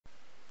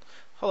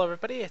Hello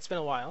everybody, it's been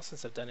a while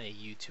since I've done a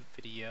YouTube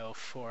video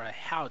for a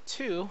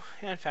how-to.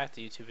 In fact,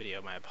 the YouTube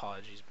video, my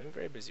apologies, been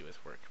very busy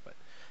with work, but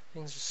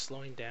things are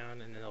slowing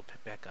down and then they'll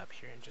pick back up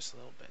here in just a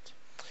little bit.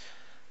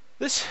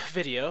 This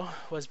video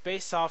was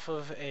based off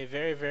of a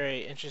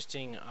very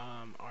interesting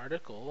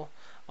article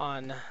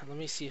on, let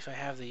me see if I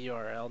have the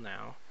URL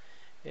now.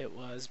 It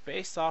was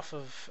based off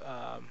of,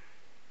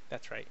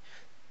 that's right,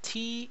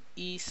 techmint.com,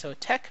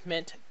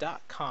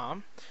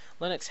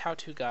 Linux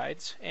how-to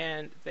guides,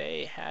 and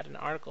they had an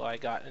article I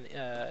got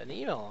an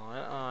email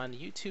on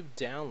YouTube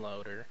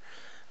downloader,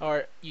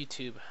 or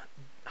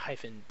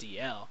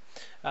YouTube-dl,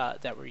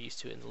 that we're used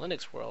to in the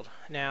Linux world.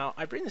 Now,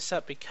 I bring this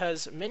up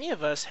because many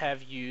of us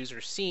have used or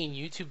seen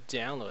YouTube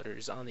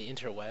downloaders on the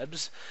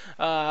interwebs,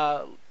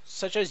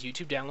 such as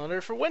YouTube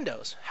downloader for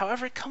Windows.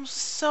 However, it comes with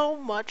so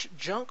much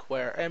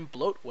junkware and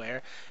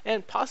bloatware,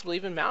 and possibly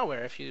even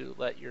malware if you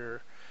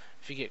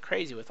get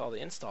crazy with all the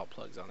install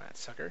plugs on that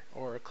sucker,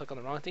 or click on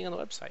the wrong thing on the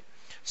website.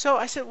 So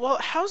I said, well,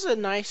 how's a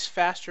nice,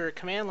 faster,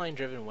 command line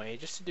driven way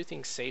just to do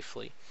things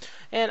safely?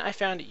 And I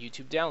found a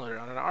YouTube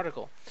downloader on an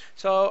article.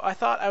 So I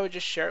thought I would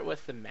just share it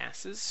with the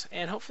masses,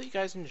 and hopefully you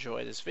guys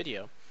enjoy this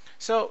video.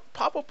 So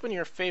pop open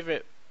your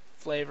favorite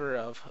flavor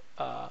of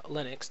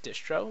Linux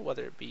distro,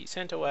 whether it be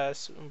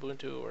CentOS,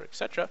 Ubuntu, or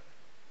etc.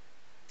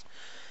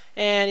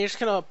 And you're just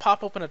going to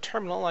pop open a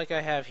terminal like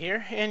I have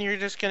here, and you're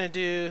just going to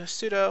do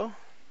sudo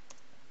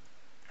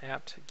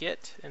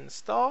apt-get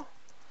install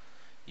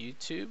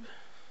YouTube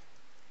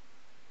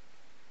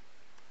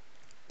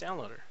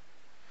downloader.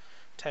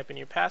 Type in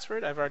your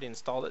password. I've already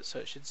installed it, so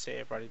it should say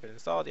I've already been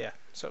installed. Yeah,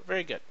 so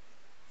very good.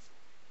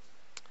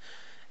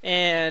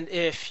 And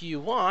if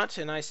you want,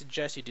 and I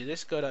suggest you do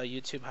this, go to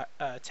YouTube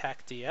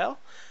 -dl,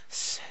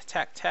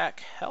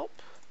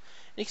 help,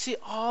 and you can see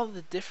all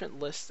the different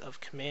lists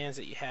of commands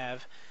that you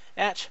have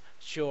at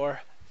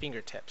your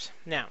fingertips.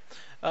 Now,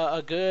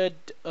 a good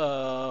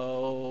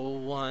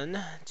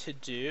one to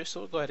do, so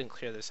we'll go ahead and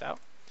clear this out,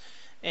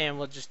 and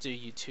we'll just do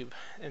YouTube,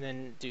 and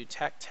then do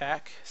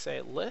say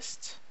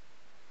list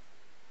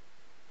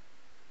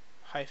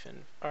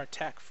hyphen or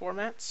tac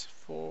formats,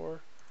 and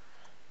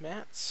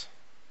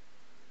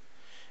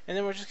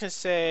then we're just going to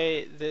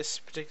say this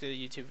particular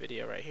YouTube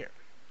video right here,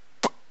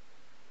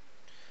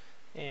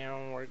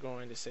 and we're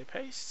going to say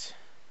paste.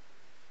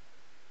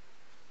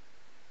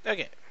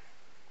 Okay.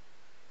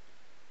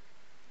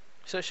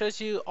 So it shows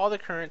you all the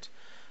current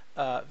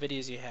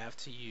videos you have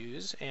to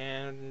use,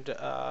 and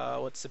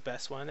what's the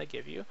best one they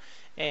give you,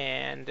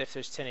 and if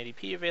there's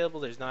 1080p available.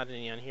 There's not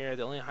any on here.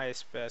 The only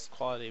highest best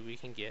quality we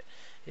can get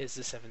is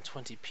the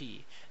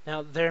 720p.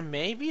 Now there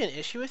may be an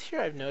issue with here.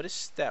 I've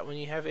noticed that when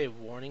you have a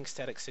warning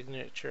static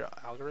signature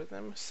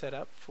algorithm set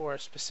up for a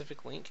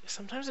specific link,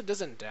 sometimes it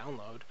doesn't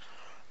download.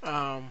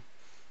 I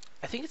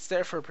think it's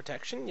there for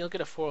protection. You'll get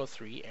a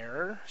 403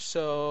 error,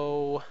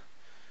 so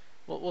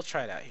we'll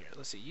try it out here.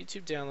 Let's see,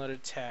 YouTube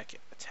downloaded tac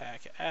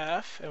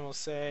F, and we'll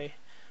say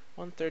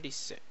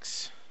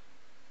 136.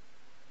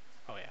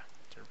 Oh yeah,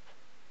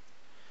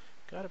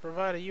 gotta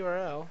provide a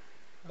URL,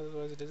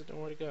 otherwise it doesn't know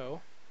where to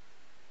go.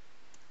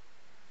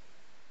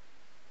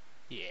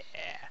 Yeah.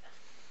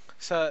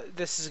 So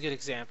this is a good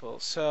example.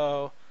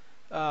 So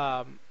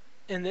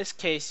in this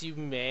case, you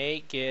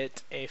may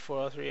get a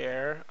 403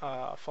 error,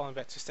 falling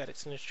back to static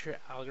signature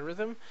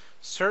algorithm.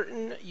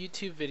 Certain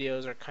YouTube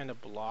videos are kind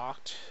of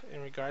blocked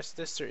in regards to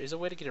this. There is a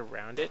way to get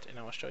around it, and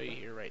I will show you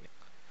here right now.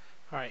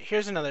 Alright,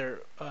 here's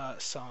another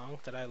song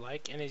that I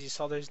like, and as you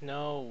saw, there's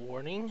no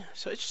warning,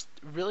 so it just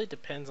really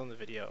depends on the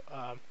video.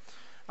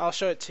 I'll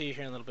show it to you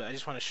here in a little bit. I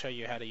just want to show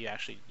you how to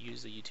actually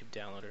use the YouTube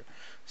downloader.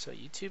 So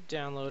YouTube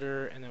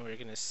downloader, and then we're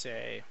going to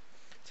say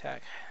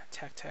tac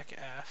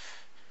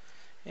F.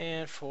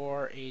 And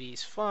 480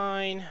 is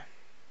fine,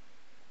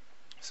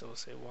 so we'll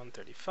say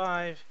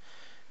 135,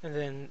 and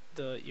then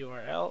the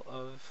URL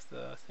of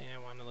the thing I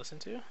want to listen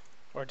to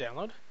or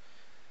download,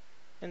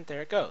 and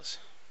there it goes.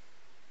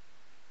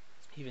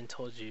 Even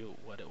told you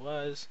what it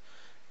was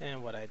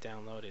and what I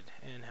downloaded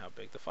and how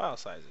big the file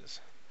size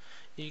is.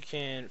 You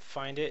can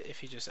find it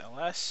if you just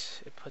ls,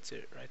 it puts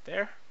it right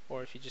there,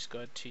 or if you just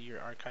go to your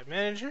archive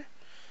manager,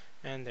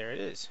 and there it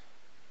is.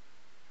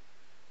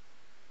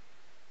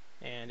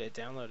 And it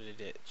downloaded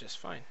it just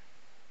fine.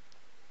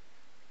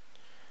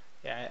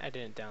 Yeah, I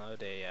didn't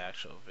download a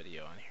actual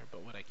video on here,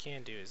 but what I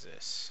can do is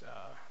this.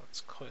 Let's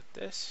click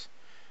this,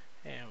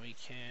 and we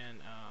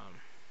can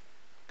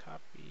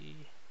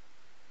copy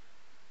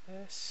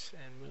this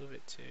and move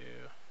it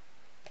to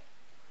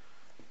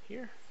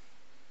here.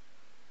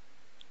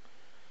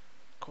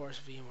 Of course,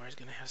 VMware is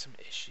going to have some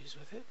issues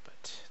with it,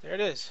 but there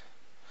it is.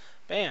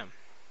 Bam!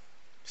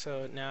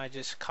 So now I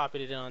just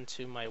copied it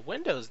onto my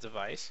Windows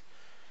device.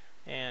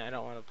 And I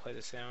don't want to play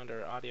the sound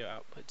or audio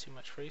output too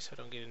much for you, so I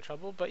don't get in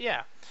trouble. But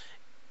yeah,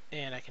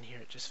 and I can hear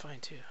it just fine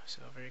too.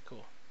 So very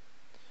cool.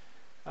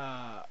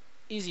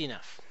 Easy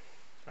enough,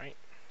 right?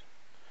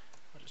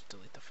 I'll just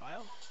delete the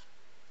file.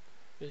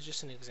 It was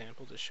just an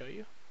example to show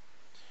you.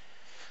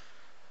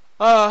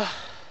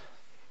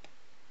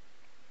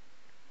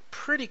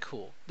 pretty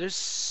cool. There's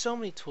so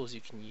many tools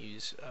you can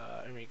use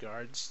in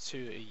regards to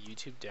a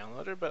YouTube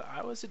downloader, but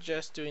I would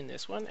suggest doing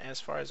this one as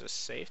far as a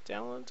safe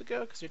download to go,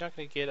 because you're not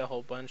going to get a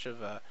whole bunch of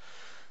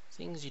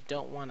things you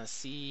don't want to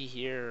see,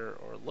 hear,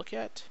 or look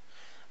at.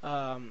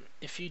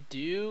 If you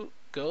do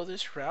go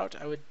this route,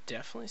 I would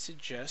definitely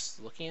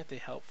suggest looking at the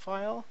help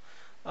file.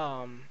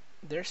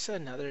 There's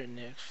another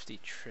nifty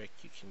trick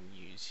you can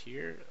use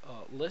here,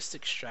 list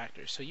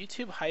extractor. So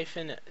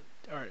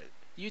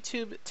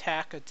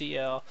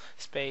YouTube-dl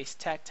space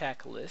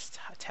tac list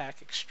tac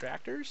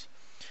extractors,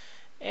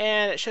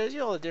 and it shows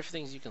you all the different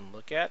things you can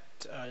look at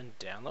and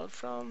download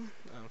from.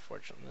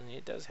 Unfortunately,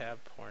 it does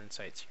have porn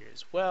sites here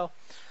as well,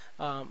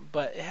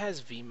 but it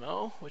has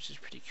Vimeo, which is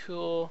pretty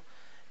cool.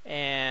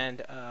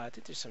 And I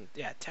think there's some,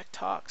 Tech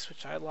Talks,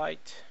 which I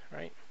liked,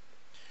 right?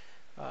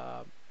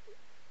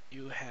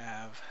 You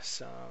have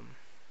some,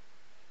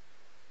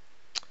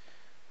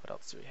 what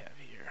else do we have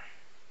here?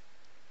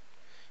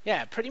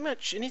 Yeah, pretty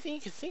much anything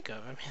you can think of.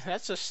 I mean,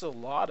 that's just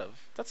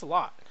that's a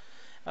lot.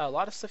 A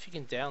lot of stuff you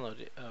can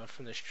download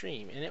from the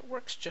stream, and it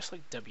works just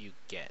like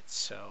wget.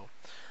 So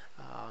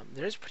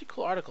there's a pretty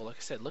cool article. Like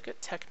I said, look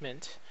at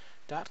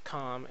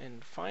techmint.com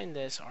and find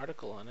this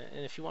article on it,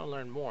 and if you want to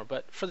learn more.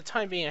 But for the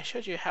time being, I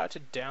showed you how to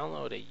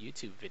download a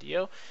YouTube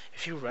video.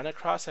 If you run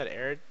across that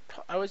error,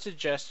 I would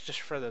suggest,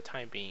 just for the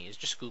time being, is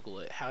just Google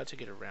it, how to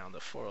get around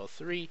the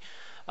 403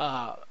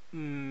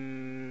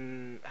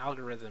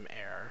 algorithm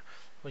error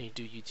when you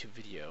do YouTube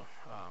video.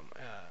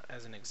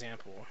 As an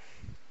example,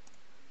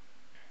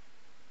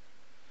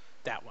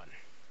 that one,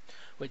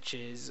 which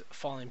is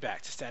falling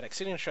back to static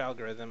signature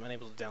algorithm,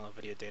 unable to download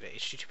video data,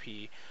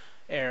 HTTP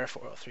error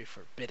 403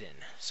 forbidden.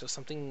 So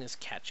something is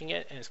catching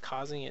it and is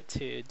causing it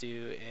to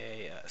do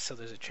so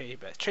there's a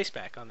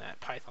traceback on that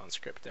Python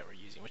script that we're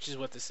using, which is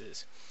what this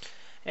is.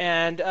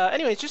 And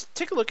anyways, just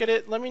take a look at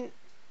it.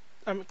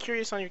 I'm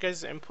curious on your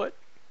guys' input.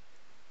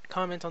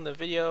 Comment on the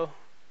video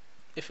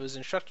if it was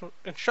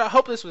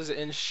hope this was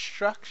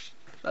instruction.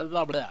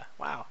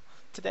 Wow,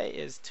 today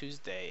is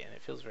Tuesday and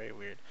it feels very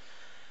weird.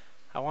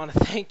 I want to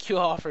thank you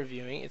all for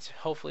viewing.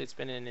 Hopefully it's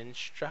been an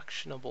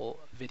instructionable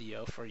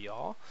video for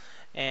y'all,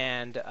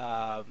 and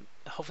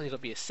hopefully it'll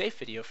be a safe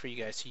video for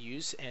you guys to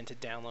use and to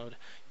download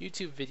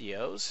YouTube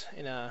videos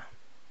in a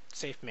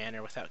safe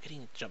manner without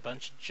getting a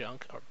bunch of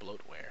junk or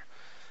bloatware.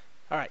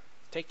 Alright,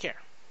 take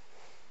care.